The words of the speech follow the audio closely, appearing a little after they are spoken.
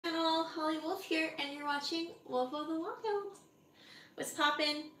here, and you're watching Waffle the Walkout. What's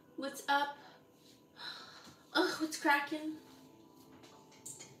poppin'? What's up? Oh, what's crackin'?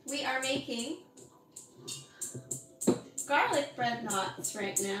 We are making garlic bread knots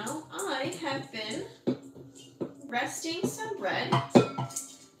right now. I have been resting some bread.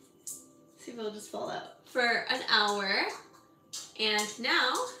 See if it'll just fall out. For an hour. And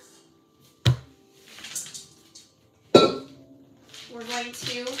now we're going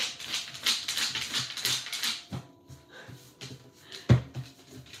to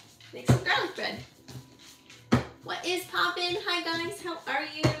make some garlic bread. What is poppin'? Hi guys, how are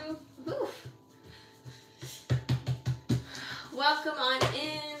you? Woo. Welcome on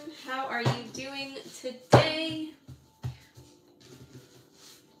in. How are you doing today?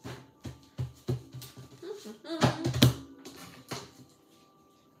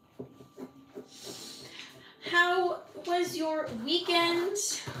 How was your weekend?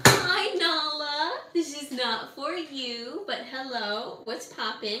 Hi Nala. This is not for you, but hello. What's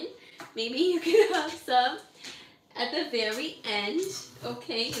poppin'? Maybe you can have some at the very end.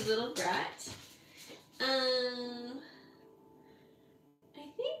 Okay, you little brat. I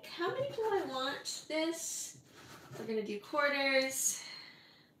think, how many do I want this? We're gonna do quarters.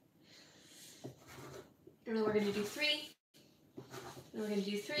 And then we're gonna do 3. And we're gonna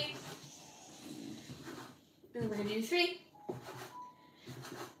do 3. And we're gonna do 3.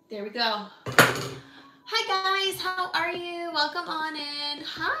 There we go. Hi guys, how are you? Welcome on in.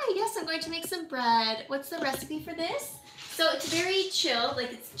 Hi, yes, I'm going to make some bread. What's the recipe for this? So it's very chill,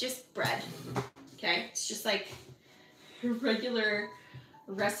 like it's just bread. Okay, it's just like a regular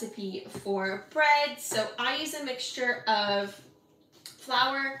recipe for bread. So I use a mixture of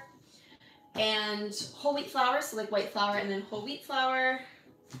flour and whole wheat flour, so like white flour and then whole wheat flour.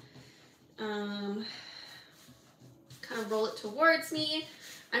 Kind of roll it towards me.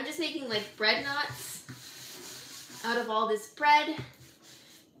 I'm just making like bread knots out of all this bread.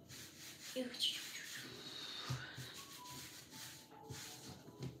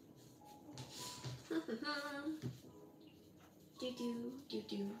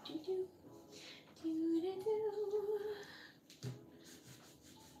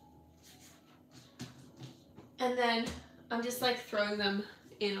 And then I'm just like throwing them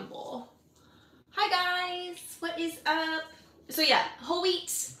in a bowl. Hi guys, what is up? So yeah, whole wheat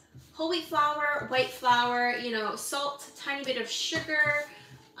flour, white flour, you know, salt, tiny bit of sugar.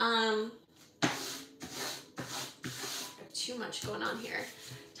 Too much going on here.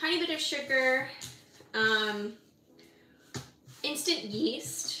 Tiny bit of sugar. Instant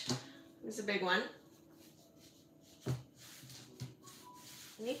yeast is a big one. I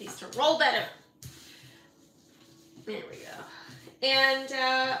need these to roll better. There we go. And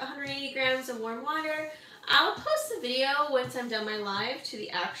 180 grams of warm water. I'll post the video once I'm done my live to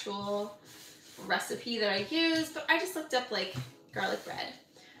the actual recipe that I use, but I just looked up like garlic bread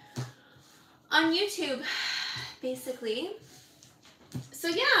on YouTube, basically. So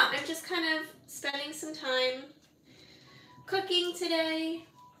yeah, I'm just kind of spending some time cooking today.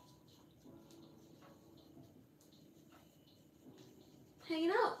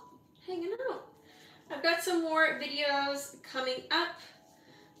 Hanging out. I've got some more videos coming up,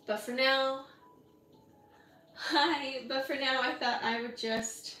 but for now, I thought I would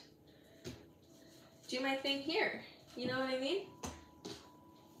just do my thing here. You know what I mean?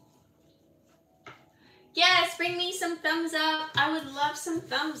 Yes, bring me some thumbs up. I would love some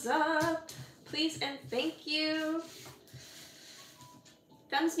thumbs up. Please and thank you.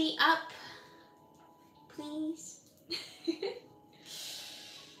 Thumbs me up, please.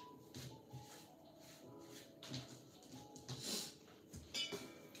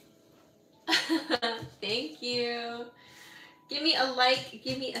 Thank you. Give me a like,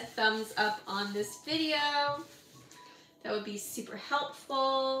 give me a thumbs up on this video. That would be super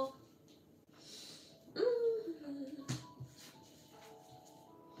helpful.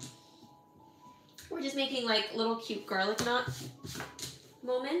 We're just making like little cute garlic knot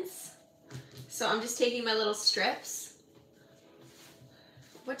moments. So I'm just taking my little strips.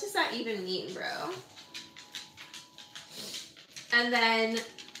 What does that even mean, bro? And then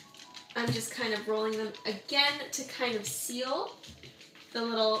I'm just kind of rolling them again to kind of seal the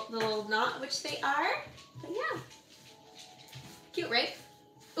little knot, which they are. But yeah, cute, right?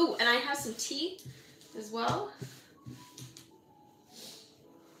 Ooh, and I have some tea as well.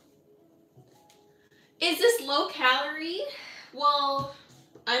 Is this low calorie? Well,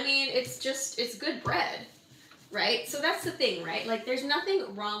 I mean, it's good bread, right? So that's the thing, right? Like there's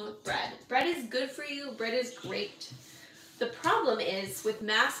nothing wrong with bread. Bread is good for you. Bread is great. The problem is with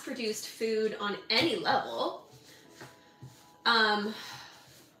mass-produced food on any level,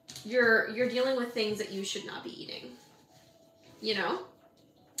 you're dealing with things that you should not be eating, you know?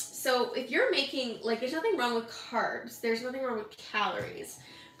 So if you're making, like, there's nothing wrong with carbs, there's nothing wrong with calories,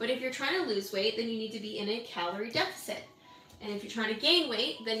 but if you're trying to lose weight, then you need to be in a calorie deficit. And if you're trying to gain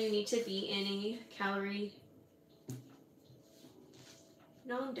weight, then you need to be in a calorie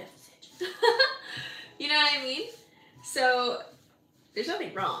non-deficit. You know what I mean? So there's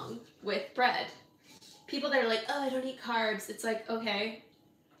nothing wrong with bread. People that are like, oh, I don't eat carbs, it's like, okay,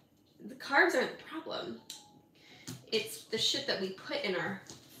 the carbs aren't the problem. It's the shit that we put in our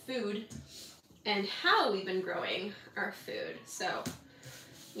food and how we've been growing our food. So,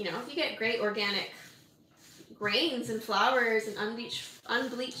 you know, if you get great organic grains and flours and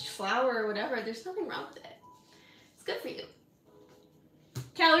unbleached flour or whatever, there's nothing wrong with it. It's good for you.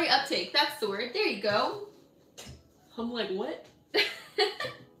 Calorie uptake, that's the word. There you go. I'm like, what?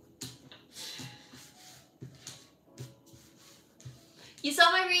 You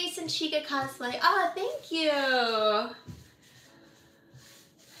saw my recent Chica cosplay. Oh, thank you.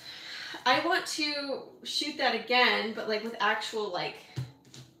 I want to shoot that again, but like with actual like,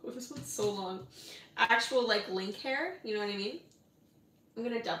 oh, this one's so long. Actual like link hair, you know what I mean? I'm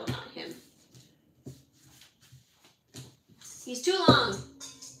gonna double knot him. He's too long.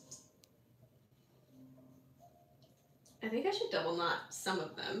 I think I should double knot some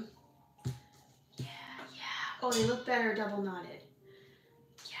of them. Yeah. Oh, they look better double knotted.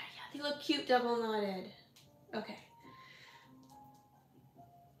 Yeah, they look cute double knotted. Okay.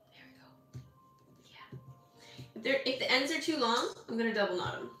 There we go. Yeah. If the ends are too long, I'm gonna double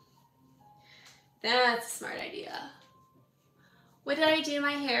knot them. That's a smart idea. What did I do to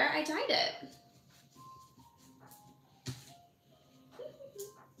my hair? I dyed it.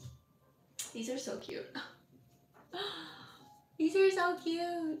 These are so cute. These are so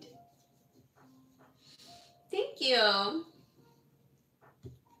cute. Thank you.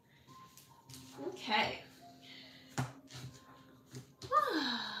 Okay.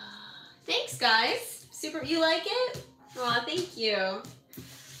 Thanks, guys. Super, you like it? Aw, thank you.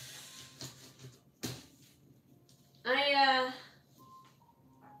 I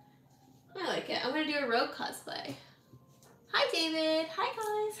like it. I'm gonna do a rogue cosplay. Hi, David. Hi,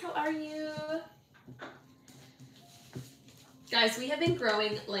 guys. How are you? Guys, we have been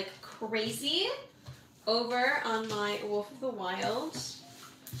growing like crazy over on my Wolf of the Wild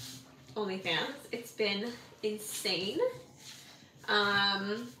OnlyFans. It's been insane.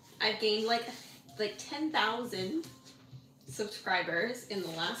 I've gained like 10,000 subscribers in the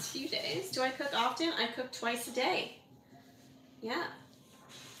last few days. Do I cook often? I cook twice a day. Yeah.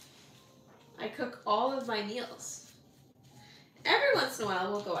 I cook all of my meals. Every once in a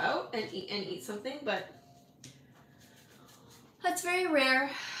while we'll go out and eat something, but that's very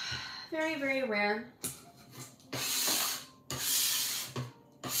rare. Very, very rare.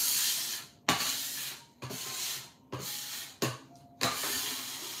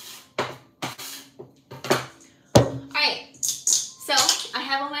 Alright, so I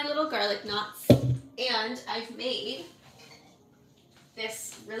have all my little garlic knots, and I've made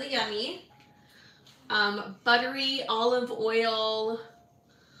this really yummy buttery olive oil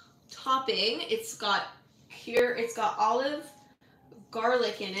topping. It's got olive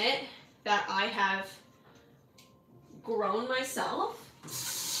garlic in it that I have grown myself.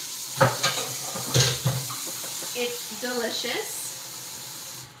 It's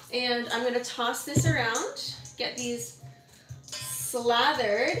delicious. And I'm gonna toss this around, get these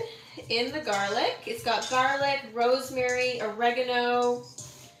slathered in the garlic. It's got garlic, rosemary, oregano,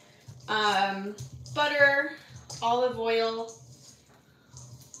 butter, olive oil.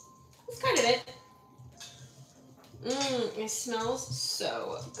 That's kind of it. It smells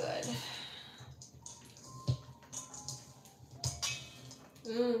so good.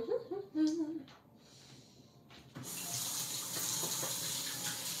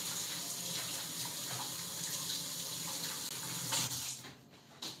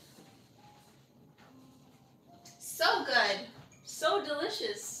 So good. So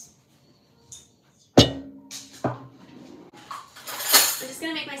delicious. I'm just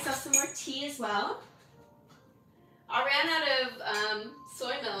gonna make myself some more tea as well. I ran out of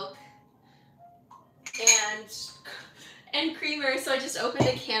soy milk and creamer, so I just opened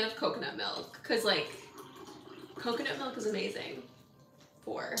a can of coconut milk, because like coconut milk is amazing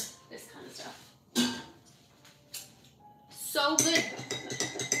for this kind of stuff. So good.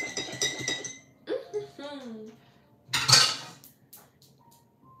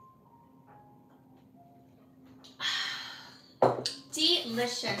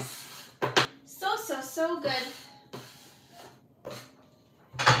 Delicious. So good.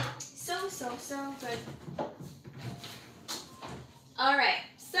 So good. All right,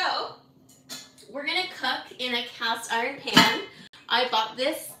 So we're gonna cook in a cast iron pan. I bought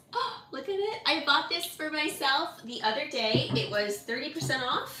this, oh, look at it. I bought this for myself the other day. It was 30%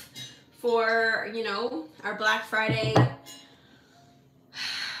 off for, you know, our Black Friday,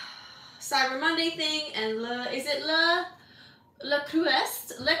 Cyber Monday thing, and Le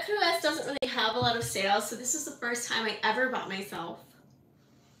Cruest? Le Cruest doesn't really have a lot of sales, so this is the first time I ever bought myself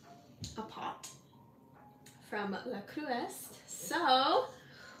a pot from Le Cruest. So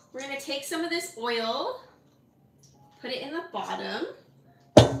we're gonna take some of this oil, put it in the bottom,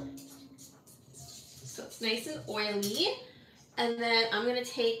 so it's nice and oily, and then I'm gonna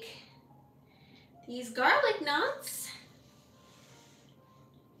take these garlic knots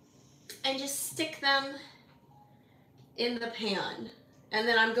and just stick them in the pan, and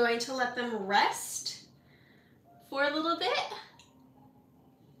then I'm going to let them rest for a little bit.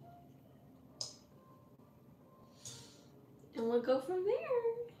 And we'll go from there.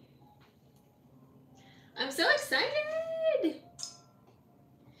 I'm so excited.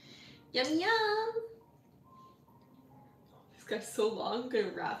 Yum, yum. This guy's so long, I'm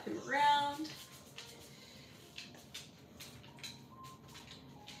gonna wrap him around.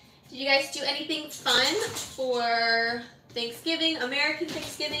 Did you guys do anything fun for Thanksgiving, American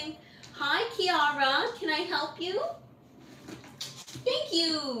Thanksgiving? Hi, Kiara, can I help you? Thank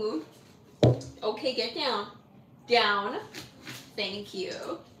you. Okay, get down. Down. Thank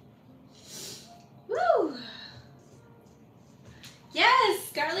you. Woo! Yes,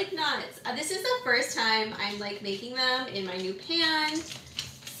 garlic nuts. This is the first time I'm like making them in my new pan,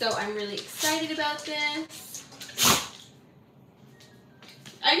 so I'm really excited about this.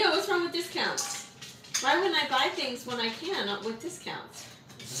 I know, what's wrong with discounts? Why wouldn't I buy things when I can, not with discounts?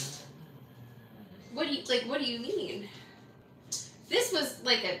 What do you mean? This was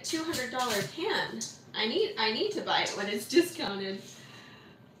like a $200 pan. I need to buy it when it's discounted.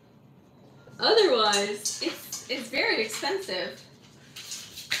 Otherwise, it's very expensive.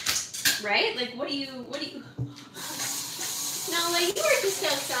 Right? Like what do you No, like you were just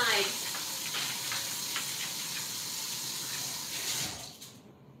outside.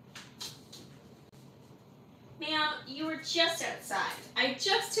 Ma'am, you were just outside. I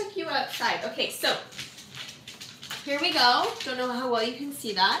just took you outside. Okay, so here we go. Don't know how well you can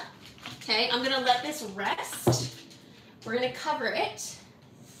see that. Okay, I'm gonna let this rest. We're gonna cover it.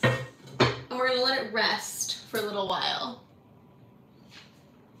 And we're gonna let it rest for a little while.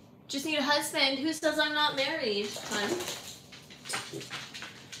 Just need a husband. Who says I'm not married, hon?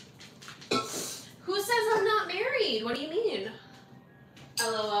 Who says I'm not married? What do you mean?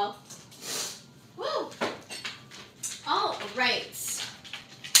 LOL. Woo! All right.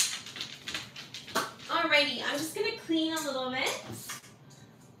 Alrighty, I'm just gonna clean a little bit.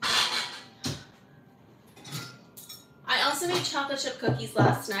 I also made chocolate chip cookies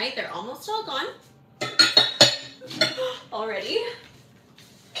last night. They're almost all gone. Already.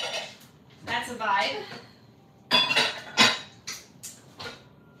 That's a vibe. Of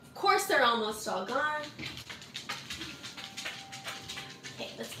course they're almost all gone. Okay,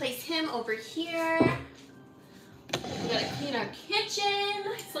 let's place him over here. We gotta clean our kitchen.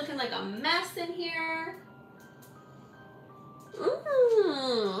 It's looking like a mess in here.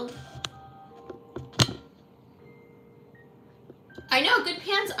 I know, good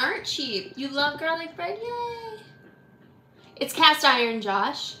pans aren't cheap. You love garlic bread? Yay! It's cast iron,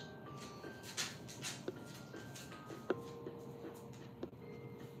 Josh.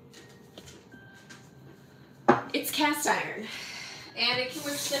 It's cast iron. And it can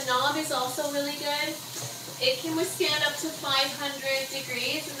the knob is also really good. It can withstand up to 500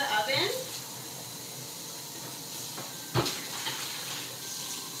 degrees in the oven.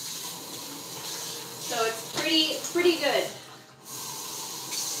 So it's pretty good.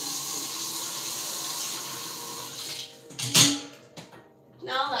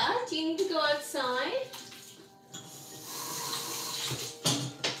 Nala, do you need to go outside?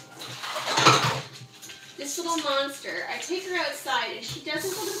 This little monster, I take her outside and she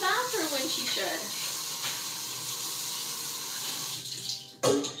doesn't go to the bathroom when she should.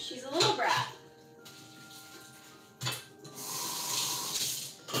 She's a little brat.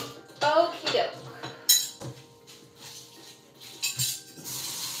 Okie doke.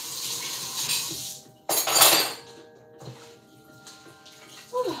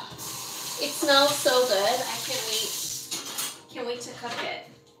 It smells so good. I can't wait to cook it.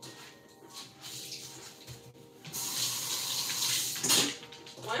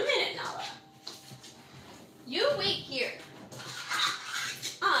 One minute, Nala. You wait here.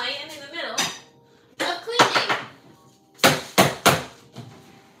 I am in the middle of cleaning.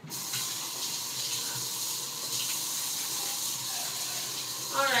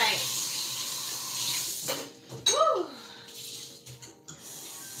 All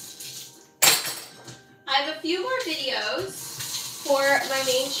few more videos for my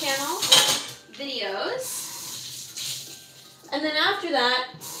main channel videos. And then after that,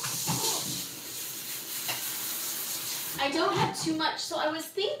 I don't have too much. So I was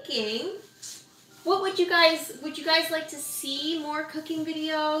thinking, what would you guys like to see more cooking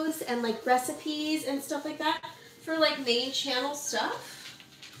videos and like recipes and stuff like that for like main channel stuff?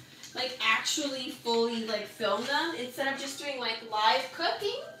 Like actually fully like film them instead of just doing like live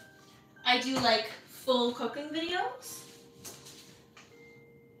cooking. I do like full cooking videos.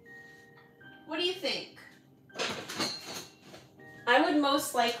 What do you think? I would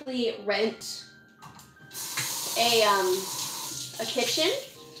most likely rent a kitchen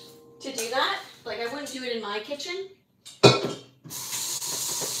to do that. Like I wouldn't do it in my kitchen.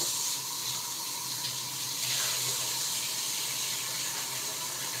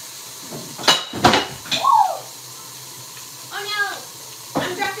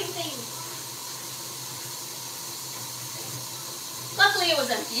 It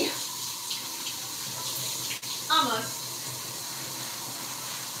was empty. Almost.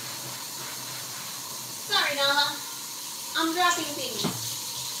 Sorry, Nala. I'm dropping things.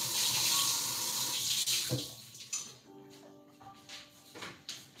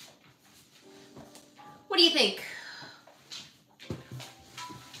 What do you think?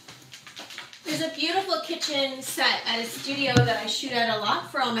 There's a beautiful kitchen set at a studio that I shoot at a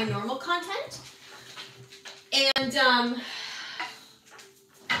lot for all my normal content. And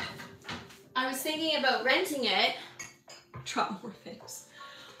I was thinking about renting it. Drop more things.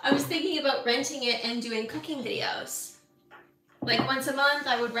 I was thinking about renting it and doing cooking videos. Like once a month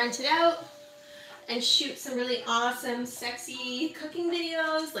I would rent it out and shoot some really awesome, sexy cooking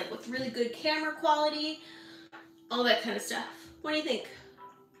videos, like with really good camera quality, all that kind of stuff. What do you think?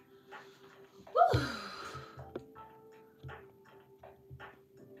 Woo.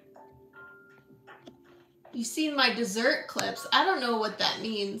 You've seen my dessert clips. I don't know what that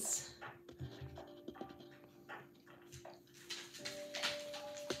means.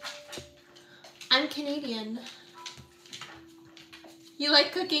 I'm Canadian. You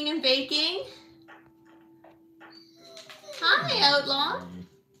like cooking and baking? Hi, Outlaw.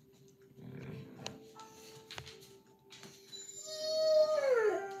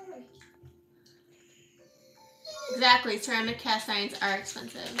 Exactly, ceramic cast irons are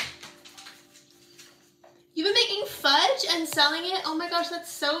expensive. You've been making fudge and selling it? Oh my gosh, that's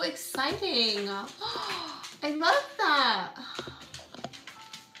so exciting. I love that.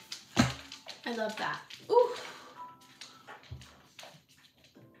 I love that. Ooh.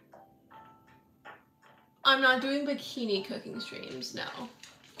 I'm not doing bikini cooking streams, no.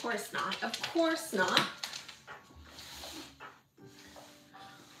 Of course not, of course not.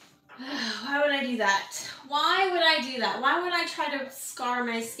 Why would I do that? Why would I do that? Why would I try to scar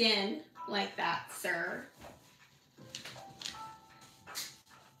my skin like that, sir?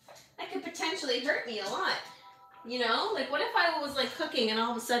 That could potentially hurt me a lot. You know, like what if I was like cooking and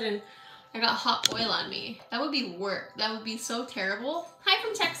all of a sudden I got hot oil on me? That would be work. That would be so terrible. Hi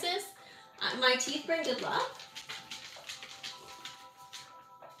from Texas. My teeth bring good luck.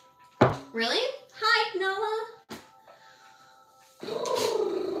 Really? Hi, Noah.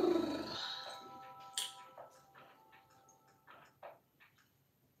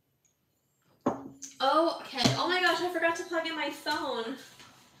 Okay. Oh my gosh, I forgot to plug in my phone.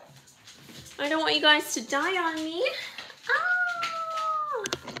 I don't want you guys to die on me. Ah!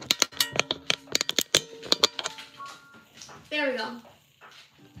 There we go.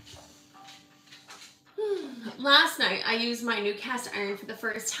 Last night I used my new cast iron for the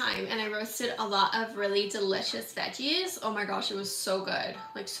first time and I roasted a lot of really delicious veggies. Oh my gosh, it was so good.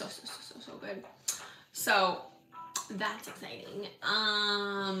 Like so good. So that's exciting.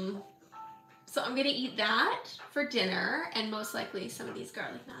 So I'm gonna eat that for dinner and most likely some of these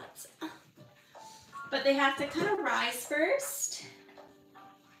garlic knots. But they have to kind of rise first.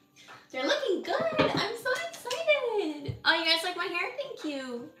 They're looking good. I'm so excited. Oh, you guys like my hair? Thank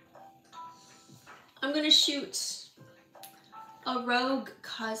you. I'm gonna shoot a Rogue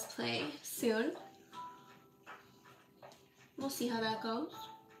cosplay soon. We'll see how that goes.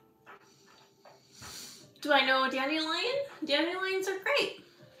 Do I know a dandelion? Dandelions are great.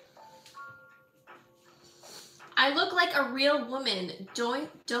 I look like a real woman.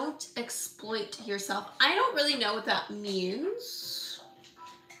 Don't exploit yourself. I don't really know what that means.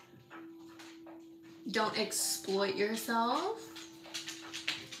 Don't exploit yourself.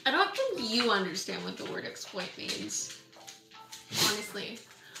 I don't think you understand what the word exploit means. Honestly.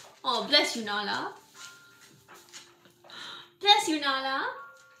 Oh, bless you, Nala. Bless you, Nala.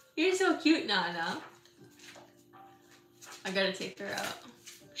 You're so cute, Nala. I gotta take her out.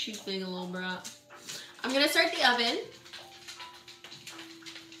 She's being a little brat. I'm gonna start the oven.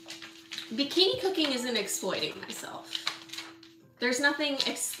 Bikini cooking isn't exploiting myself. There's nothing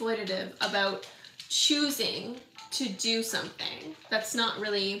exploitative about choosing to do something. That's not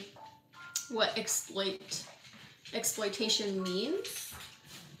really what exploitation means.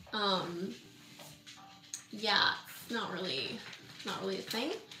 Yeah, not really a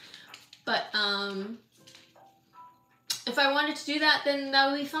thing. But if I wanted to do that, then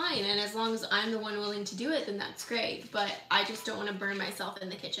that would be fine. And as long as I'm the one willing to do it, then that's great. But I just don't want to burn myself in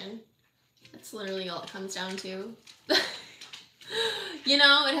the kitchen. That's literally all it comes down to. You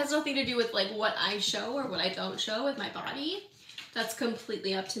know, it has nothing to do with like what I show or what I don't show with my body. That's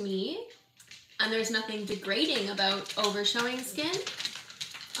completely up to me. And there's nothing degrading about over showing skin.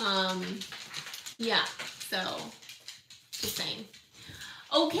 Yeah, so just saying.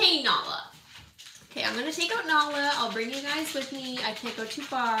 Okay, Nala. Okay, I'm gonna take out Nala. I'll bring you guys with me. I can't go too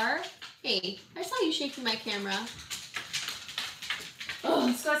far. Hey, I saw you shaking my camera. Oh,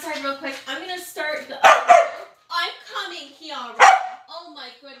 let's go outside real quick. I'm gonna start the oven. I'm coming, Kiara. Oh my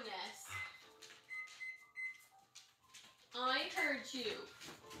goodness. I heard you.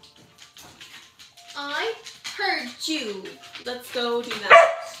 I heard you. Let's go do that.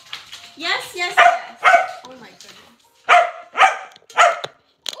 Yes, yes, yes. Oh my goodness.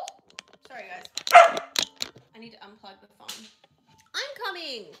 Oh, sorry guys. I need to unplug the phone. I'm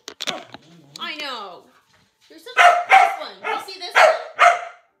coming. I know. You're such a this one. You see this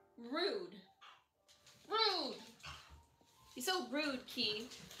one? Rude. Rude. You're so rude, Key.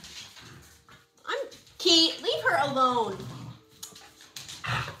 Key, leave her alone.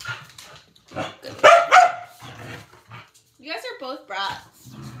 You guys are both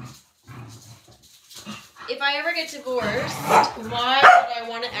brats. If I ever get divorced, why would I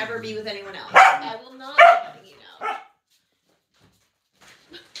want to ever be with anyone else? I will not be letting you know.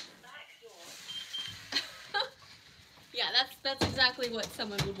 Yeah, that's exactly what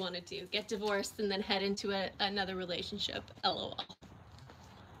someone would want to do. Get divorced and then head into another relationship. LOL.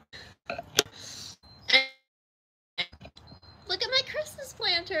 Look at my Christmas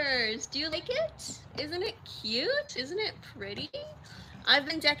planters. Do you like it? Isn't it cute? Isn't it pretty? I've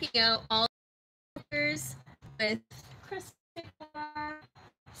been decking out all the planters with Christmas decor,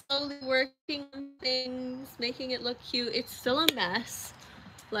 slowly working on things, making it look cute. It's still a mess.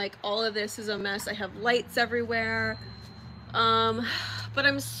 Like, all of this is a mess. I have lights everywhere. But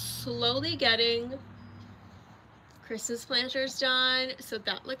I'm slowly getting Christmas planters done, so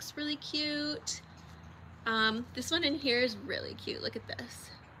that looks really cute. This one in here is really cute. Look at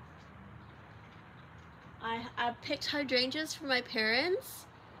this. I picked hydrangeas from my parents'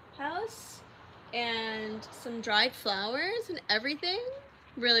 house and some dried flowers and everything.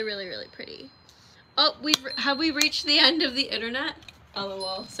 Really, really, really pretty. Oh, have we reached the end of the internet?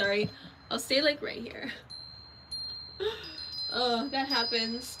 LOL, sorry. I'll stay like right here. Oh, that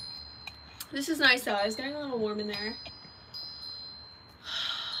happens. This is nice though. It's getting a little warm in there.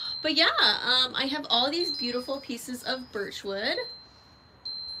 But yeah, I have all these beautiful pieces of birchwood.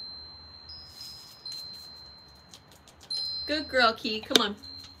 Good girl, Key. Come on.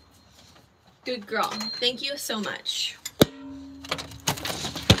 Good girl. Thank you so much.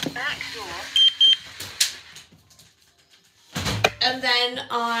 Back door. And then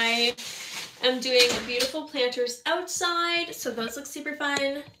I am doing beautiful planters outside, so those look super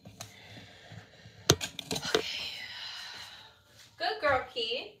fun. Okay. Good girl,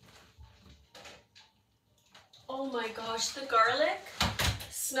 Key. Oh my gosh, the garlic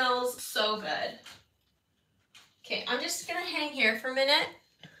smells so good. Okay, I'm just gonna hang here for a minute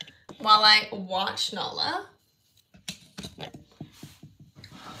while I watch Nala.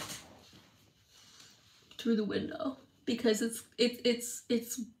 Through the window, because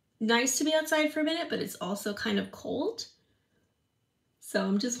it's nice to be outside for a minute, but it's also kind of cold. So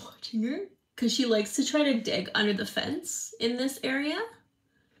I'm just watching her because she likes to try to dig under the fence in this area.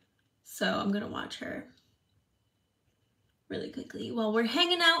 So I'm gonna watch her really quickly while we're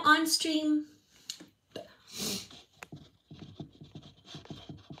hanging out on stream.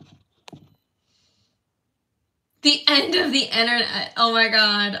 The end of the internet. Oh my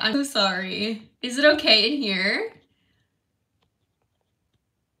god, I'm so sorry. Is it okay in here?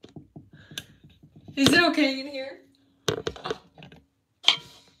 Is it okay in here?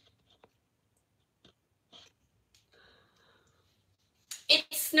 It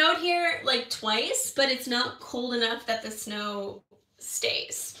snowed here like twice, but it's not cold enough that the snow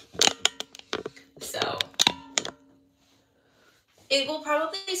stays. So it will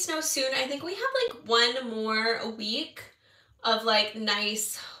probably snow soon. I think we have like one more week of like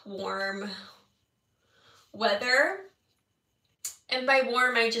nice warm weather. And by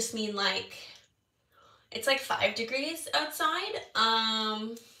warm, I just mean like It's like 5 degrees outside.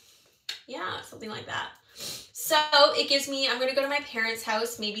 Yeah, something like that. So it gives me, I'm gonna go to my parents'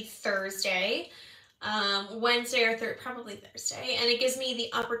 house maybe Thursday, Wednesday or probably Thursday, and it gives me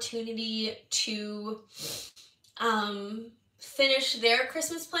the opportunity to finish their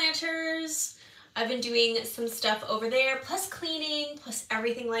Christmas planters. I've been doing some stuff over there, plus cleaning, plus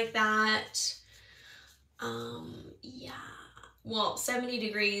everything like that. Yeah, well, 70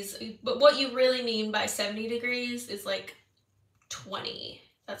 degrees, but what you really mean by 70 degrees is like 20.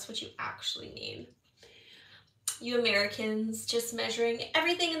 That's what you actually mean. You Americans just measuring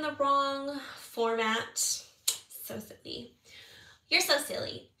everything in the wrong format. So silly. You're so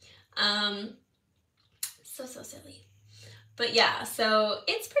silly. So silly. But yeah, so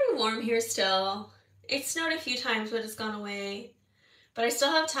it's pretty warm here still. It snowed a few times, but it's gone away. But I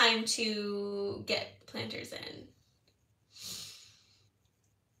still have time to get planters in.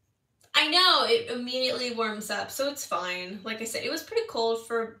 I know, it immediately warms up, so it's fine. Like I said, it was pretty cold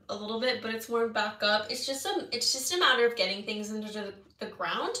for a little bit, but it's warmed back up. It's just a matter of getting things into the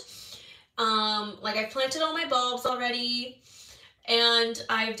ground. Like I've planted all my bulbs already, and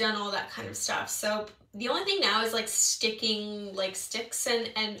I've done all that kind of stuff. So the only thing now is like sticking like sticks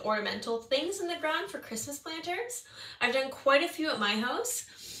and ornamental things in the ground for Christmas planters. I've done quite a few at my house,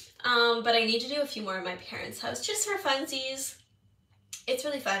 but I need to do a few more at my parents' house just for funsies. It's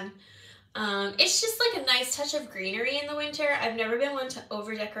really fun. It's just like a nice touch of greenery in the winter. I've never been one to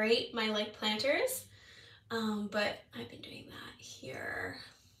over decorate my like planters, but I've been doing that here.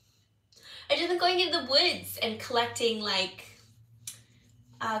 I just been going in the woods and collecting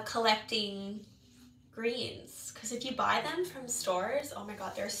collecting greens, because if you buy them from stores, oh my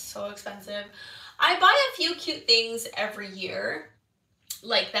god, they're so expensive. I buy a few cute things every year,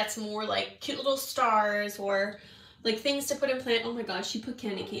 like that's more like cute little stars or like things to put in plant. Oh my gosh, she put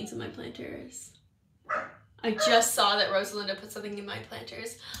candy canes in my planters. I just saw that Rosalinda put something in my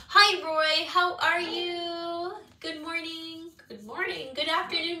planters. Hi Roy, how are you? Good morning, good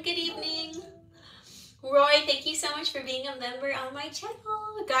afternoon, good evening. Roy, thank you so much for being a member on my channel.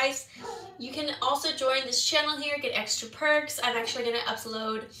 Guys, you can also join this channel here, get extra perks. I'm actually gonna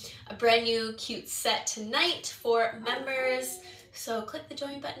upload a brand new cute set tonight for members. So click the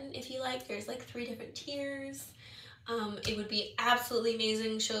join button if you like. There's like 3 different tiers. It would be absolutely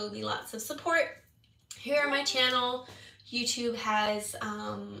amazing. Show me lots of support here on my channel. YouTube has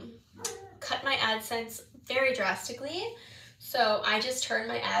cut my AdSense very drastically. So I just turn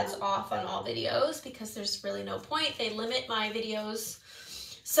my ads off on all videos because there's really no point. They limit my videos.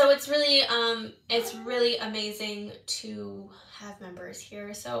 So it's really amazing to have members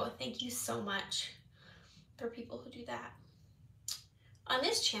here. So thank you so much for people who do that. On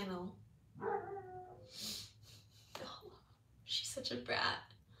this channel, oh, she's such a brat.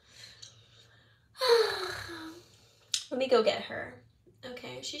 Let me go get her.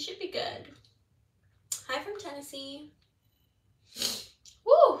 Okay, she should be good. Hi from Tennessee.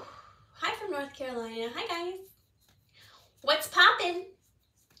 Woo! Hi from North Carolina. Hi guys. What's poppin'?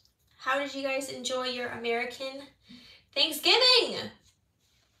 How did you guys enjoy your American Thanksgiving?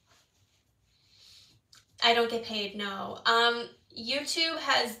 I don't get paid, no. YouTube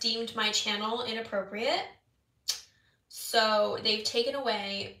has deemed my channel inappropriate. So they've taken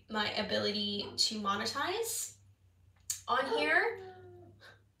away my ability to monetize on here.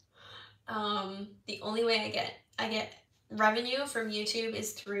 The only way I get revenue from YouTube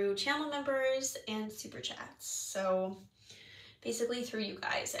is through channel members and super chats. So basically through you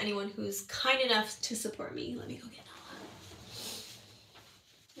guys, anyone who's kind enough to support me. Let me go get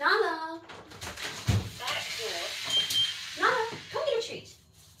Nala. Nala. Nala, come get a treat.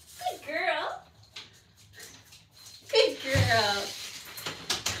 Good girl. Good girl.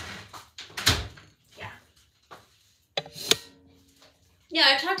 Yeah,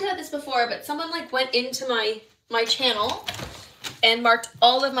 I've talked about this before, but someone like went into my channel and marked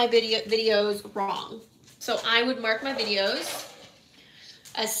all of my videos wrong. So I would mark my videos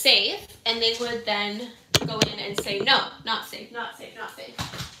as safe, and they would then go in and say, no, not safe, not safe, not safe.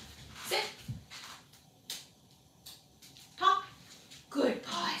 Sit. Talk. Good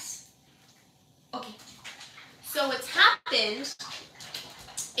boys. Okay. So what's happened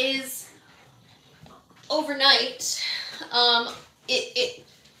is overnight,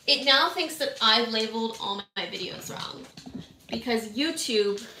 it now thinks that I've labeled all my videos wrong because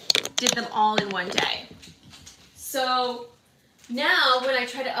YouTube did them all in one day. So now when I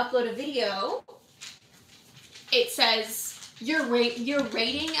try to upload a video, it says your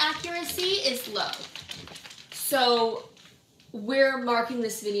rating accuracy is low. So we're marking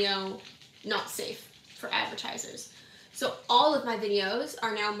this video not safe for advertisers. So all of my videos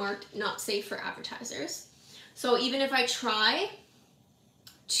are now marked not safe for advertisers. So even if I try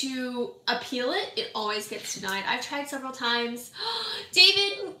to appeal it, it always gets denied. I've tried several times.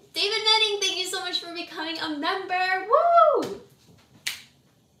 David Manning, thank you so much for becoming a member. Woo!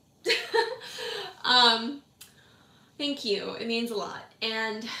 Thank you. It means a lot.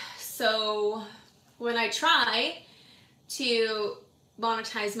 And so when I try to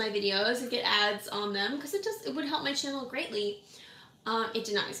monetize my videos and get ads on them, because it would help my channel greatly, it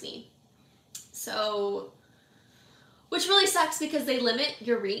denies me. So, which really sucks because they limit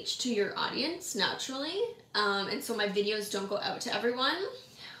your reach to your audience naturally, and so my videos don't go out to everyone.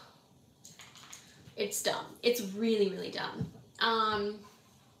 It's dumb. It's really, really dumb.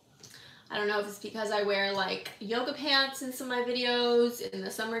 I don't know if it's because I wear like yoga pants in some of my videos in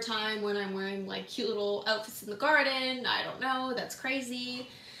the summertime when I'm wearing like cute little outfits in the garden. I don't know. That's crazy.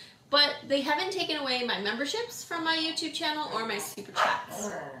 But they haven't taken away my memberships from my YouTube channel or my super chats.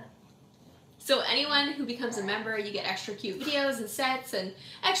 So anyone who becomes a member, you get extra cute videos and sets and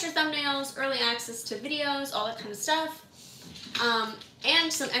extra thumbnails, early access to videos, all that kind of stuff.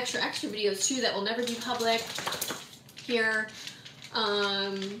 And some extra videos too that will never be public here.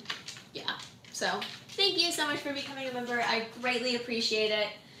 Yeah, so thank you so much for becoming a member. I greatly appreciate it.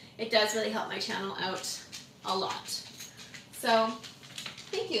 It does really help my channel out a lot. So,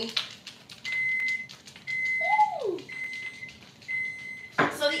 thank you. Woo!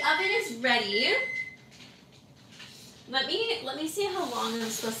 So the oven is ready. Let me see how long I'm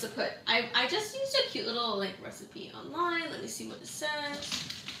supposed to put. I just used a cute little like recipe online. Let me see what it says.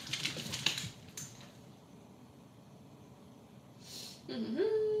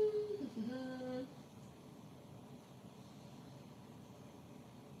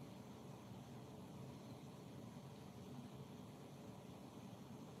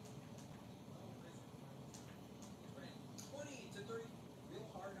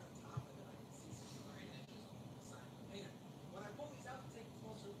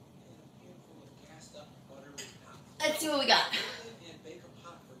 Let's see what we got.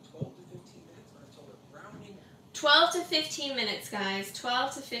 12 to 15 minutes, guys.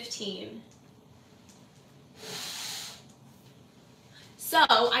 12 to 15. So,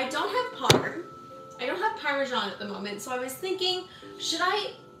 I don't have parm. I don't have Parmesan at the moment, so I was thinking, should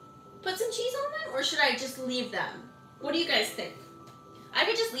I put some cheese on them or should I just leave them? What do you guys think? I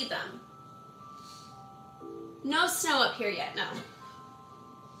could just leave them. No snow up here yet, no.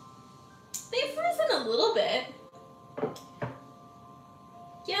 They've frozen a little bit.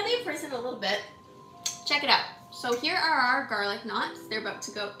 Yeah, they've frozen a little bit. Check it out. So here are our garlic knots. They're about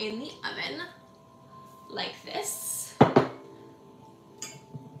to go in the oven like this.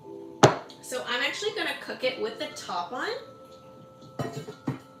 So I'm actually gonna cook it with the top on.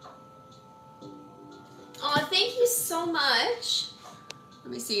 Oh, thank you so much.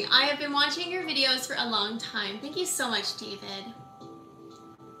 Let me see. I have been watching your videos for a long time. Thank you so much, David.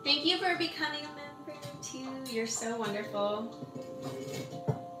 Thank you for becoming a member too. You're so wonderful.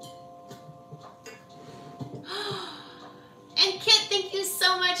 And Kit, thank you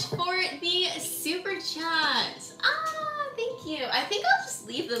so much for the super chat. Ah, thank you. I think I'll just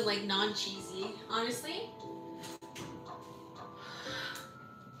leave them like non-cheesy, honestly.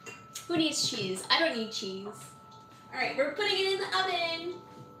 Who needs cheese? I don't need cheese. All right, we're putting it in the oven.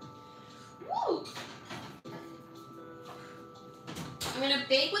 Woo! I'm gonna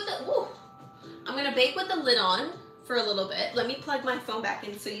bake with the lid on for a little bit. Let me plug my phone back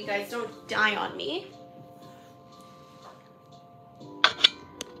in so you guys don't die on me.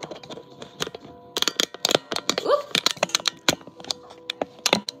 Oop.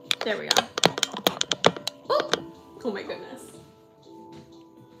 There we go. Oop. Oh my goodness.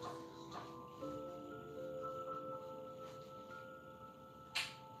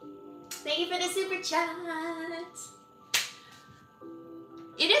 Thank you for the super chat.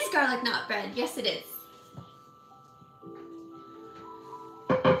 It is garlic knot bread. Yes, it is.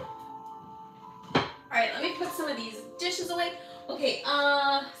 All right, let me put some of these dishes away. Okay,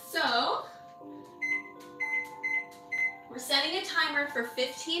 so we're setting a timer for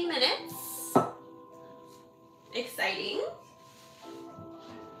 15 minutes. Exciting.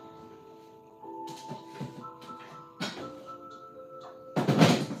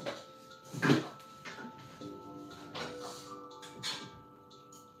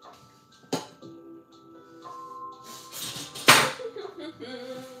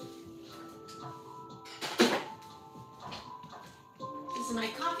 This is my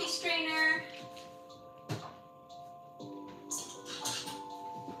coffee strainer.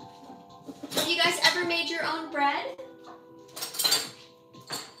 Have you guys ever made your own bread?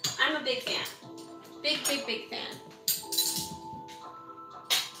 I'm a big fan. Big fan.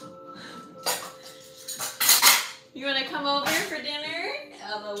 You want to come over for dinner?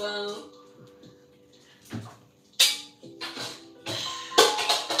 LOL. I'm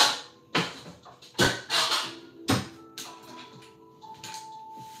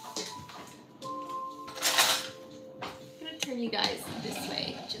going to turn you guys this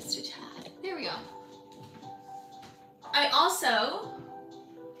way just a tad. There we go. I also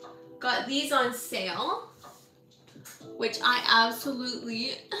got these on sale, which I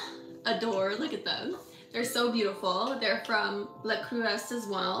absolutely adore. Look at them. They're so beautiful. They're from La Cruesse as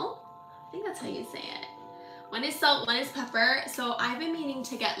well. I think that's how you say it. One is salt, one is pepper. So I've been meaning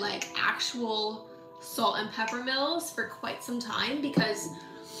to get like actual salt and pepper mills for quite some time because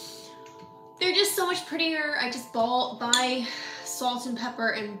they're just so much prettier. I just buy salt and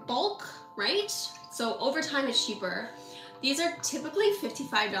pepper in bulk, right? So over time it's cheaper. These are typically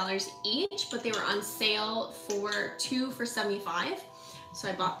 $55 each, but they were on sale for 2 for $75. So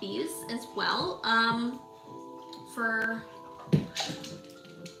I bought these as well for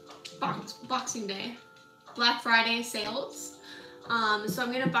Boxing Day, Black Friday sales. So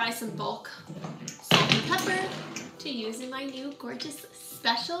I'm gonna buy some bulk salt and pepper to use in my new gorgeous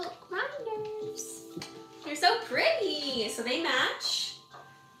special grinders. They're so pretty, so they match,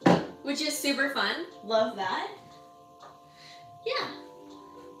 which is super fun. Love that. Yeah,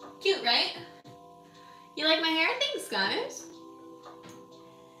 cute, right? You like my hair? Thanks, guys.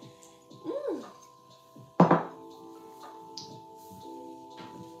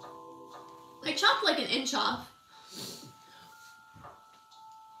 I chopped like an inch off.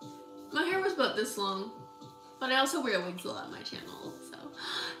 My hair was about this long, but I also wear wigs a lot on my channel, so.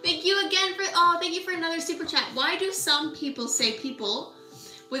 Thank you again for, thank you for another super chat. Why do some people say people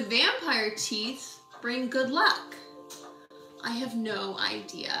with vampire teeth bring good luck? I have no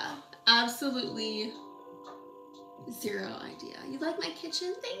idea. Absolutely zero idea. You like my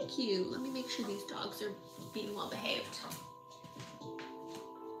kitchen? Thank you. Let me make sure these dogs are being well behaved.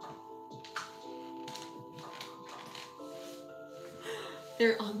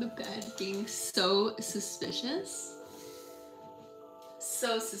 They're on the bed being so suspicious.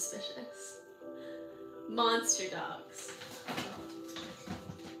 So suspicious. Monster dogs.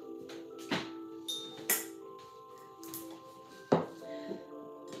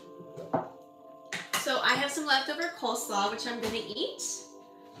 So I have some leftover coleslaw, which I'm gonna eat.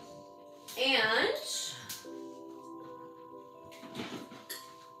 And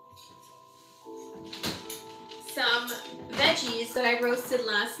some veggies that I roasted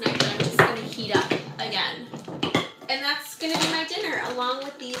last night that I'm just gonna heat up again. And that's gonna be my dinner, along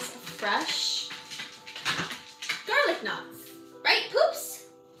with these fresh garlic knots. Right, Poops?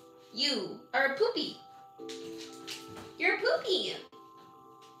 You are a poopy. You're a poopy.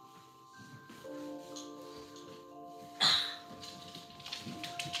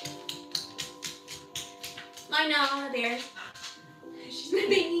 I know, there. She's my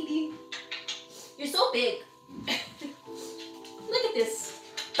baby. You're so big. Look at this.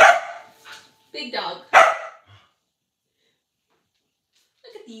 Big dog. Look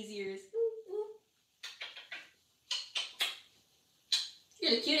at these ears.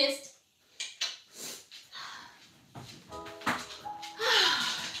 You're the cutest.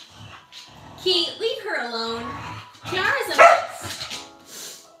 Key, leave her alone. Kiara's a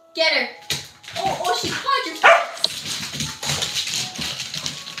mess. Get her. Oh, she caught your face.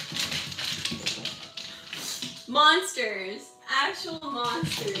 Monsters. Actual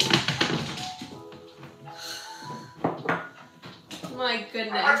monsters. My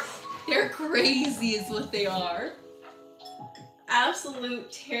goodness. They're crazy is what they are.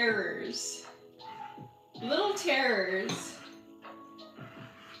 Absolute terrors. Little terrors.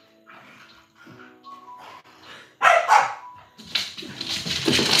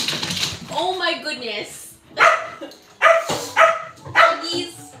 Oh my goodness.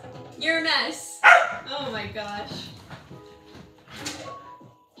 Doggies, you're a mess. Oh my gosh.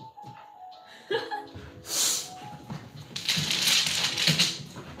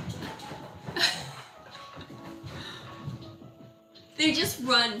 They just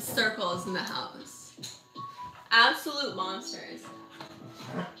run circles in the house. Absolute monsters.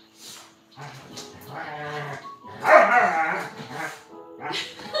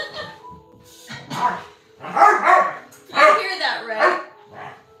 You hear that, right?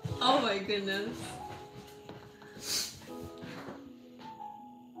 Oh my goodness.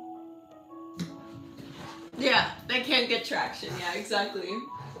 Yeah, they can't get traction. Yeah, exactly.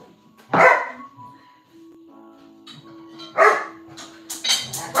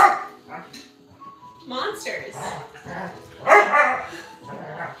 Monsters.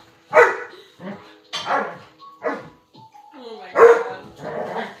 Oh my god.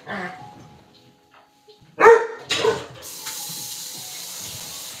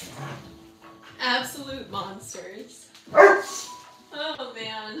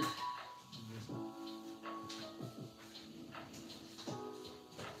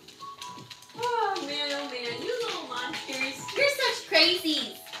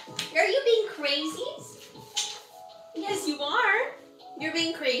 You're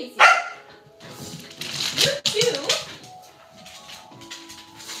being crazy. You too.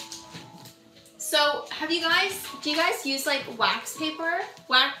 So, do you guys use like wax papers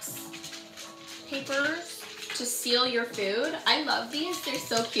to seal your food? I love these. They're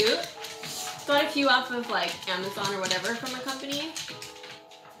so cute. Got a few off of like Amazon or whatever from a company.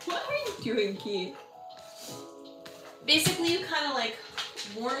 What are you doing, Key? Basically, you kind of like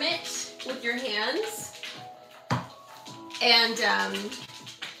warm it with your hands. And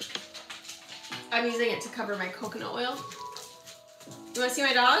I'm using it to cover my coconut oil. You want to see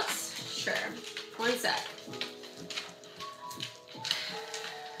my dogs? Sure. One sec.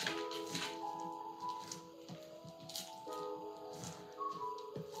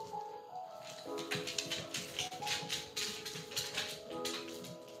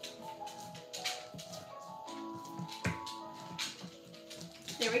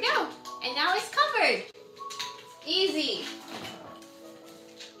 There we go. And now it's covered. Easy.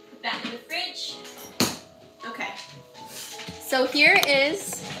 Put that in the fridge. Okay. So here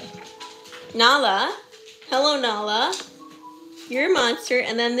is Nala. Hello, Nala. You're a monster.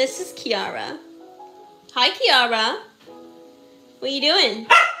 And then this is Kiara. Hi, Kiara. What are you doing?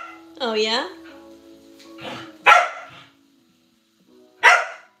 Oh, yeah?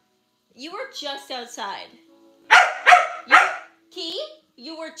 You were just outside. Key,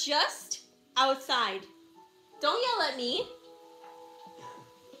 you were just outside. Don't yell at me.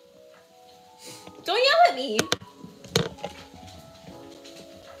 Don't yell at me.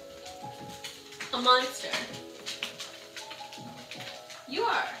 A monster. You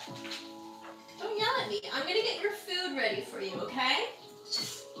are. Don't yell at me. I'm gonna get your food ready for you, okay?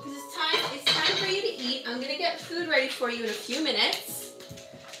 Because it's time for you to eat. I'm gonna get food ready for you in a few minutes.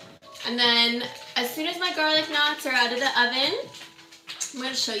 And then as soon as my garlic knots are out of the oven, I'm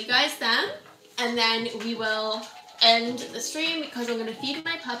gonna show you guys them. And then we will end the stream because I'm gonna feed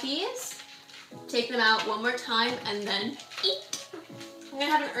my puppies, take them out one more time, and then eat. I'm gonna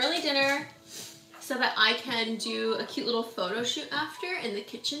have an early dinner so that I can do a cute little photo shoot after in the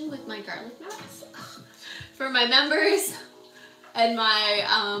kitchen with my garlic knots for my members and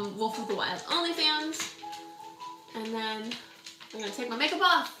my Wolf of the Wild OnlyFans. And then I'm gonna take my makeup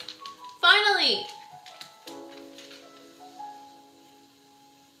off. Finally!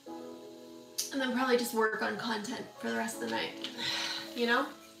 And then probably just work on content for the rest of the night. You know?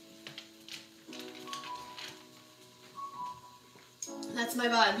 That's my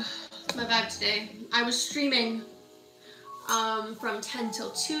vibe. My vibe today. I was streaming from 10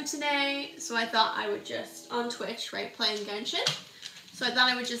 till 2 today, so I thought I would just, on Twitch, right, playing Genshin. So I thought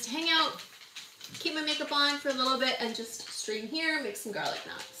I would just hang out, keep my makeup on for a little bit, and just stream here, make some garlic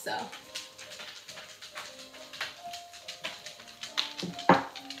knots, so.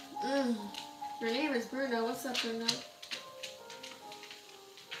 Your name is Bruno. What's up, Bruno?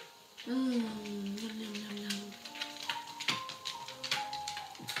 Nom, nom, nom, nom.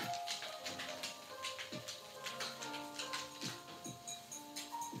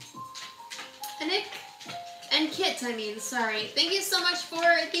 Nick and Kit, sorry. Thank you so much for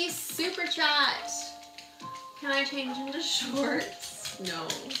the super chat. Can I change into shorts? No.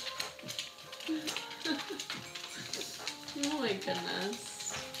 Oh my goodness.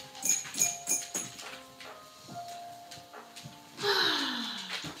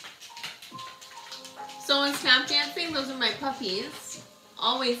 So on snap dancing, those are my puppies.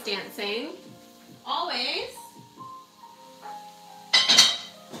 Always dancing. Always.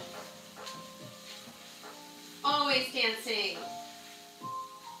 Always dancing.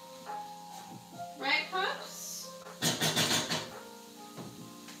 Right, pups?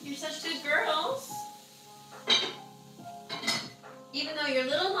 You're such good girls. Even though you're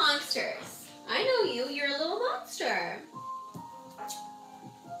little monsters. I know you. You're a little monster.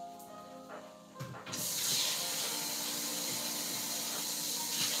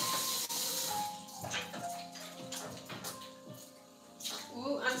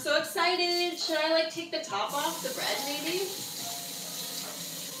 Ooh, I'm so excited. Should I like take the top off the bread maybe?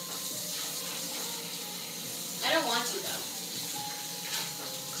 I don't want to though.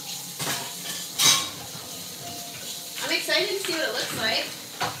 I'm excited to see what it looks like.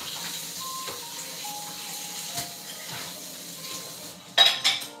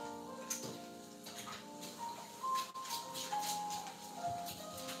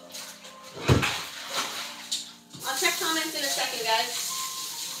 I'll check comments in a second, guys.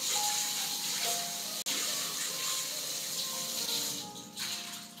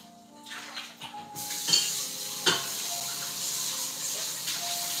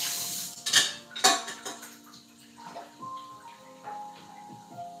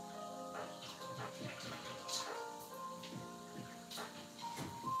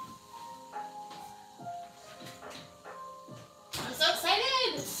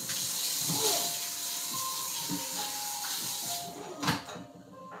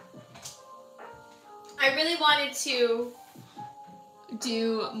 really wanted to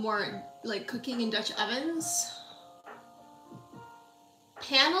do more like cooking in Dutch ovens.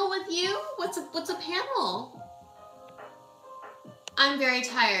 Panel with you? What's a panel? I'm very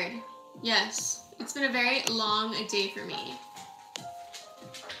tired. Yes, it's been a very long day for me.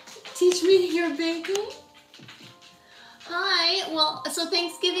 Teach me your baking. Hi. Well, so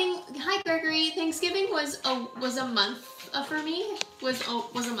Thanksgiving. Hi, Gregory. Thanksgiving was a month for me. Was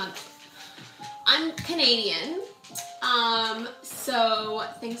a month. I'm Canadian. So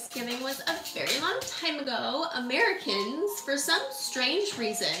Thanksgiving was a very long time ago. Americans, for some strange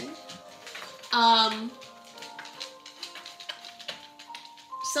reason,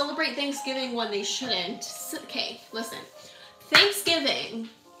 celebrate Thanksgiving when they shouldn't. Okay, listen. Thanksgiving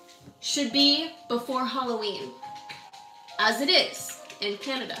should be before Halloween, as it is in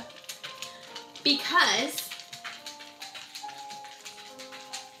Canada, because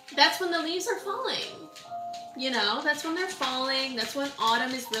that's when the leaves are falling. You know, that's when they're falling. That's when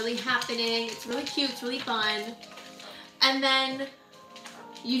autumn is really happening. It's really cute. It's really fun. And then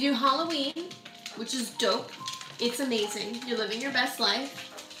you do Halloween, which is dope. It's amazing. You're living your best life.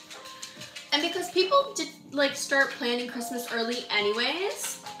 And because people did like start planning Christmas early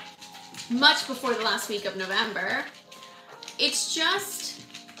anyways, much before the last week of November, it's just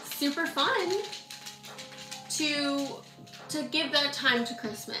super fun to give that time to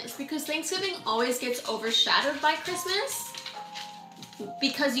Christmas, because Thanksgiving always gets overshadowed by Christmas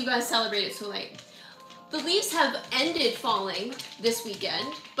because you guys celebrate it so late. The leaves have ended falling this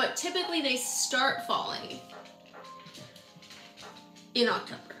weekend, but typically they start falling in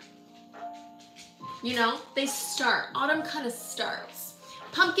October. You know, they start. Autumn kind of starts.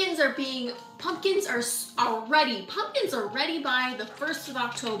 Pumpkins are ready by the 1st of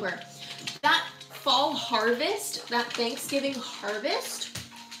October. That fall harvest, that Thanksgiving harvest,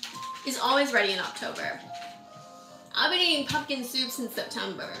 is always ready in October. I've been eating pumpkin soup since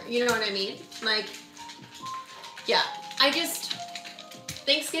September. You know what I mean? Like, yeah.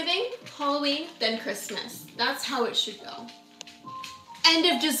 Thanksgiving, Halloween, then Christmas. That's how it should go. End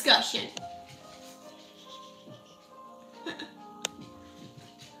of discussion.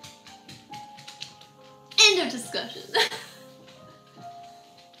 End of discussion.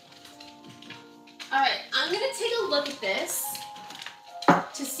 Alright, I'm gonna take a look at this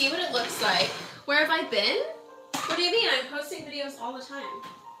to see what it looks like. Where have I been? What do you mean? I'm posting videos all the time.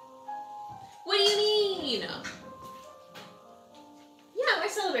 What do you mean? Yeah, we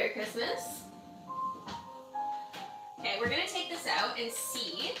celebrate Christmas. Okay, we're gonna take this out and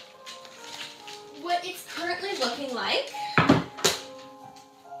see what it's currently looking like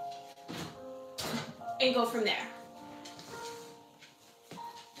and go from there.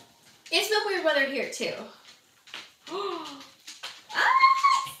 It's been weird weather here too. It's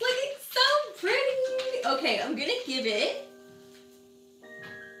looking so pretty. Okay, I'm gonna give it.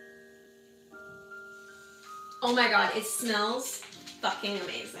 Oh my god, it smells fucking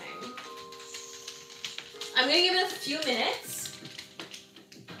amazing. I'm gonna give it a few minutes.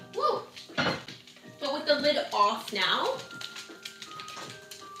 Woo! But with the lid off now.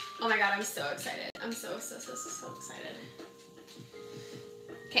 Oh my god, I'm so excited. I'm so excited.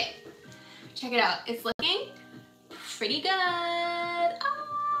 Okay. Check it out. It's looking pretty good.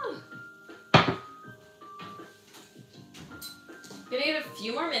 Oh. Gonna give it a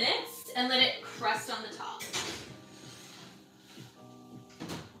few more minutes and let it crust on the top.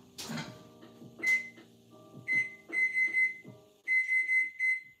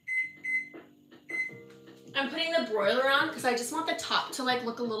 I'm putting the broiler on because I just want the top to like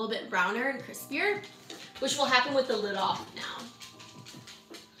look a little bit browner and crispier, which will happen with the lid off now.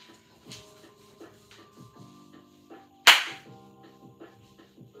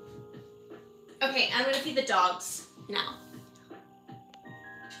 Okay, I'm gonna feed the dogs now.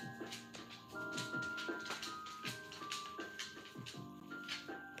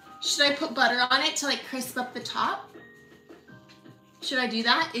 Should I put butter on it to like crisp up the top? Should I do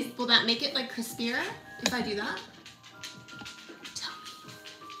that? Will that make it like crispier if I do that? Tell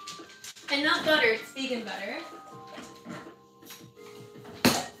me. And not butter, it's vegan butter.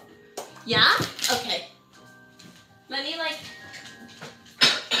 Yeah? Okay. Let me like...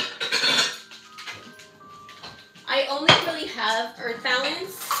 I only really have earth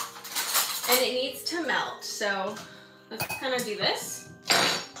balance and it needs to melt. So let's kind of do this.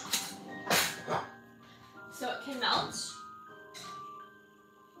 So it can melt.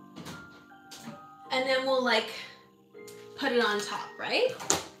 And then we'll like put it on top, right?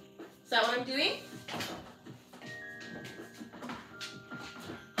 Is that what I'm doing?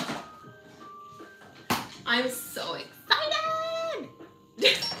 I'm so excited!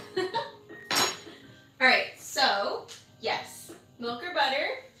 All right, so yes, milk or butter.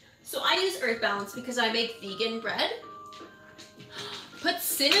 So I use Earth Balance because I make vegan bread. Put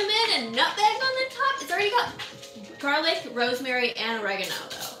cinnamon and nutmeg on the top. It's already got garlic, rosemary, and oregano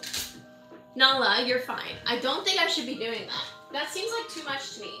though. Nala, you're fine. I don't think I should be doing that. That seems like too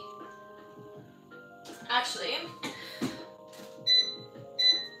much to me. Actually,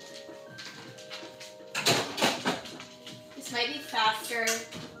 this might be faster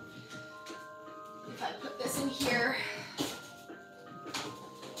if I put this in here.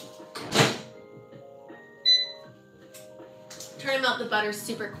 Try to melt the butter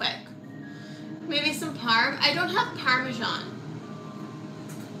super quick. Maybe some parm. I don't have Parmesan.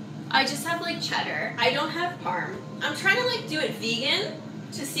 I just have like cheddar. I don't have parm. I'm trying to like do it vegan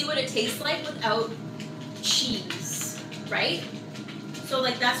to see what it tastes like without cheese, right? So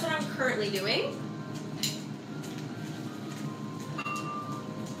like that's what I'm currently doing.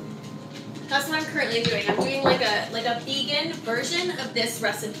 That's what I'm currently doing. I'm doing like a vegan version of this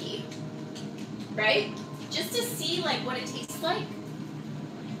recipe, right? Just to see like what it tastes like.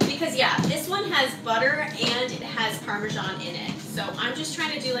 Because yeah, this one has butter and it has Parmesan in it. So I'm just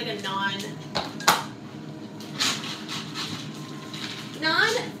trying to do like a non-dairy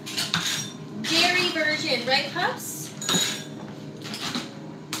version, right, pups?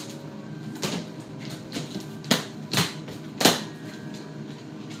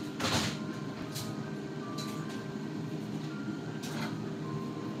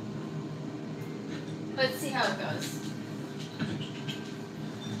 Let's see how it goes.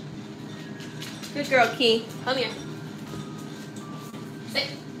 Good girl, Key. Come here. Sit.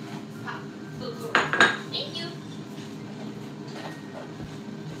 Pop. Ooh. Thank you.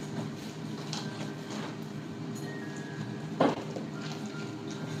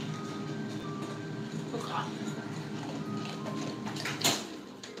 Okay.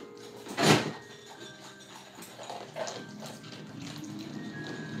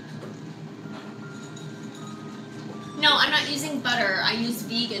 No, I'm not using butter. I use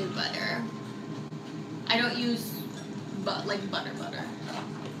vegan butter. I don't use like butter.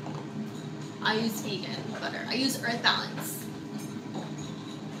 I use vegan butter. I use Earth Balance.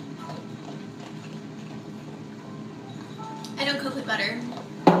 I don't cook with butter.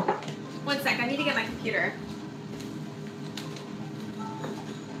 One sec, I need to get my computer.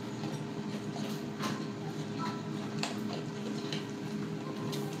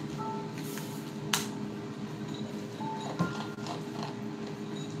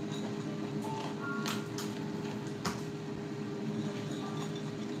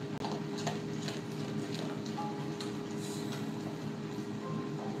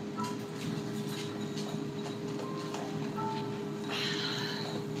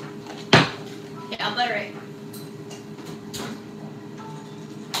 I'll butter it.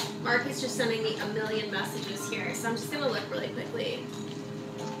 Mark is just sending me a million messages here, so I'm just gonna look really quickly.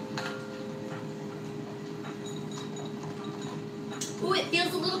 Ooh, it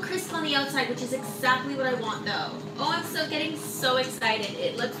feels a little crisp on the outside, which is exactly what I want though. Oh, I'm getting so excited.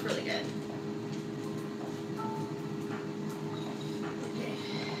 It looks really good.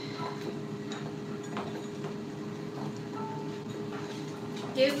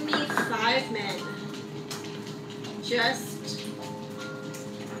 Give me 5 men. Just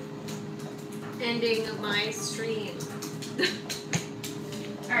ending my stream.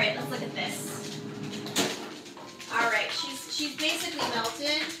 All right, let's look at this. All right, she's basically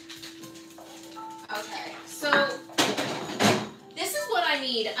melted. Okay, so this is what I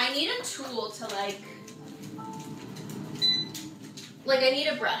need. I need a tool to like I need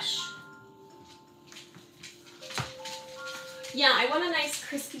a brush. Yeah, I want a nice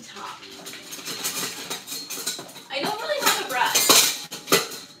crispy top. I don't really have a brush.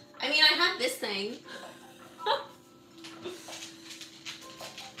 I mean, I have this thing.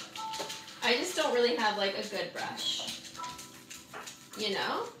 I just don't really have like a good brush. You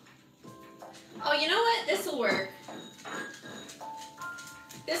know? Oh, you know what? This'll work.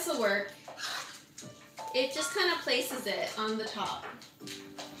 This'll work. It just kind of places it on the top.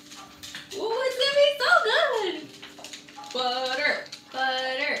 Ooh, it's gonna be so good! Butter,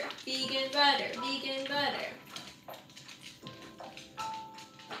 butter, vegan butter, vegan butter.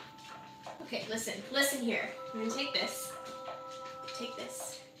 Okay, listen here. I'm gonna take this. Take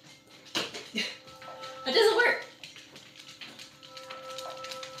this. That doesn't work.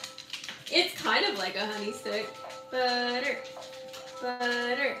 It's kind of like a honey stick. Butter,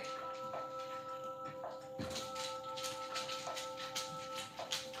 butter.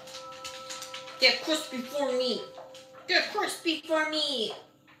 Get crispy for me. Get crispy for me.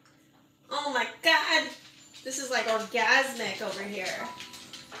 Oh my God. This is like orgasmic over here.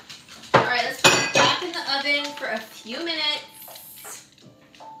 All right, let's put it back in the oven for a few minutes.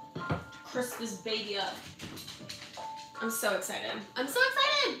 Crisp this baby up. I'm so excited. I'm so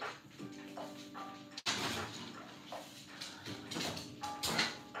excited!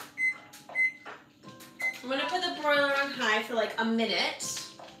 I'm gonna put the broiler on high for like a minute,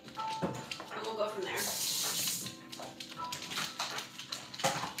 and we'll go from there.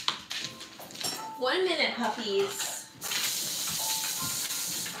 1 minute, puppies.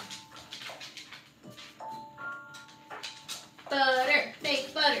 Butter,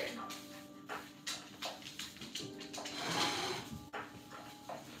 fake butter.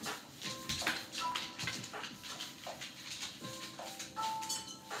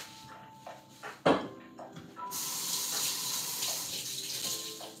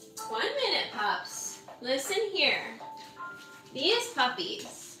 Listen here. These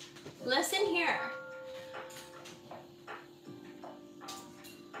puppies. Listen here.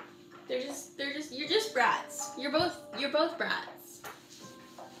 You're just brats. You're both brats.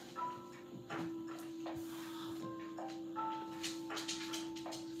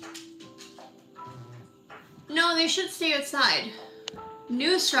 No, they should stay outside.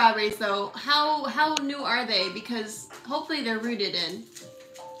 New strawberries though, how new are they? Because hopefully they're rooted in.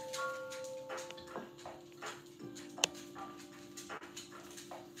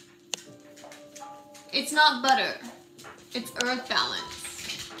 It's not butter. It's earth balance.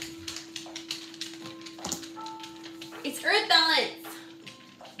 It's earth balance.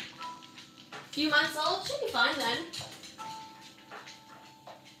 Few months old, should be fine then.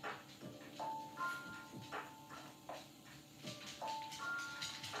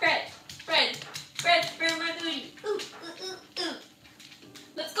 Bread for my booty. Ooh, ooh, ooh, ooh.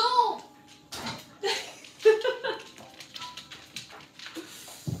 Let's go.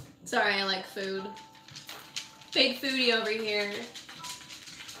 Sorry, I like food. Big foodie over here.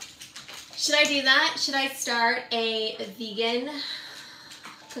 Should I do that? Should I start a vegan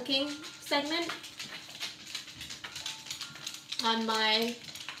cooking segment on my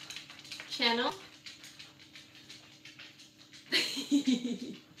channel?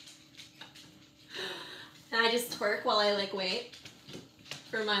 And I just twerk while I like wait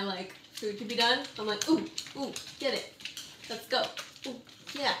for my like food to be done. I'm like, ooh, ooh, get it. Let's go. Ooh,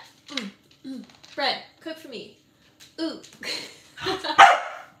 yeah. Bread, cook for me. Ooh.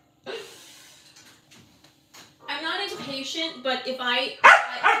 I'm not impatient, but if I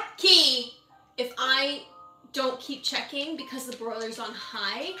don't keep checking because the broiler's on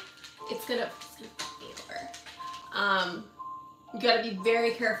high, it's gonna over. You gotta be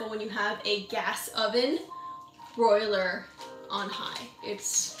very careful when you have a gas oven broiler on high.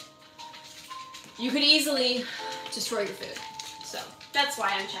 You could easily destroy your food. So that's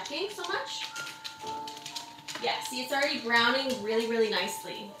why I'm checking so much. Yeah, see, it's already browning really, really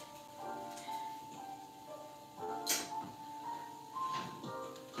nicely.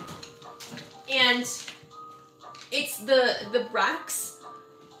 And it's the bracts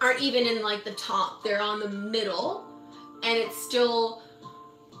aren't even in like the top, they're on the middle, and it's still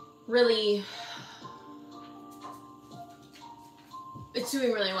really, it's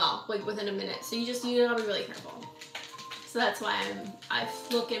doing really well, like within a minute. So you gotta be really careful. So that's why I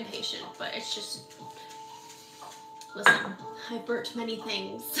look impatient, but it's just, listen, I've burnt many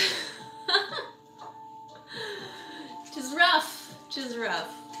things. Just rough,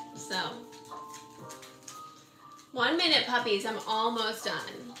 so. 1 minute, puppies, I'm almost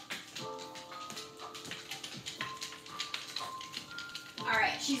done. All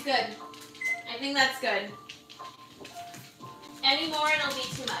right, she's good. I think that's good. Any more and it'll be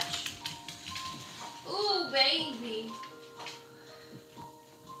too much. Ooh, baby.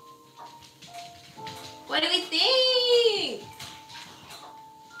 What do we think?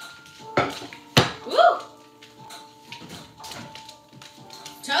 Woo!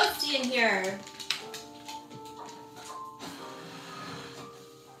 Toasty in here.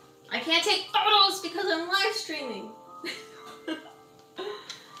 I can't take photos because I'm live streaming.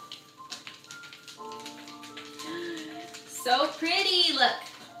 So pretty, look.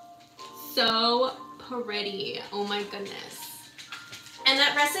 So pretty. Oh my goodness. And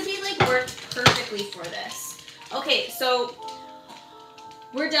that recipe like worked perfectly for this. Okay, so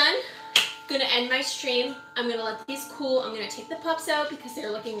we're done. Gonna end my stream. I'm gonna let these cool. I'm gonna take the pups out because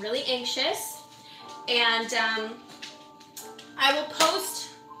they're looking really anxious. And I will post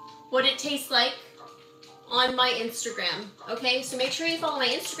what it tastes like on my Instagram. Okay, so make sure you follow my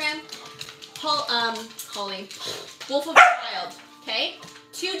Instagram. Holly, Wolf of the Wild. Okay,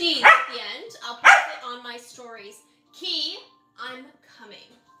 2 D's at the end. I'll post it on my stories. Key, I'm coming.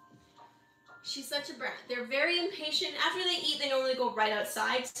 She's such a brat. They're very impatient. After they eat, they normally go right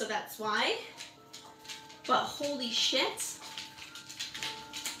outside, so that's why. but holy shit.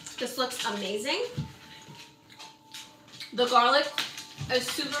 This looks amazing. The garlic is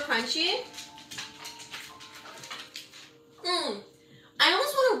super crunchy. I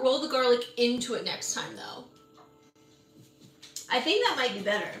almost want to roll the garlic into it next time though. I think that might be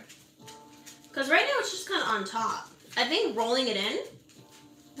better. Because right now it's just kind of on top. I think rolling it in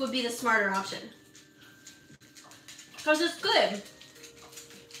would be the smarter option. Because it's good.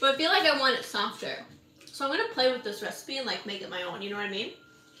 But I feel like I want it softer. So I'm going to play with this recipe and like make it my own. You know what I mean?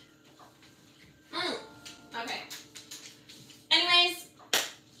 Okay. Anyways,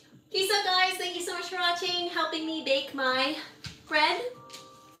 peace out guys. Thank you so much for watching. Helping me bake my bread.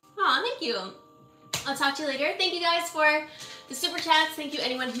 Aw, thank you. I'll talk to you later. Thank you guys for the super chats. Thank you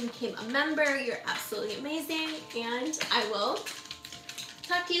anyone who became a member. You're absolutely amazing. And I will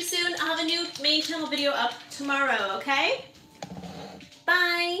talk to you soon. I'll have a new main channel video up tomorrow, okay?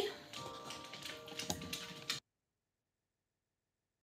 Bye.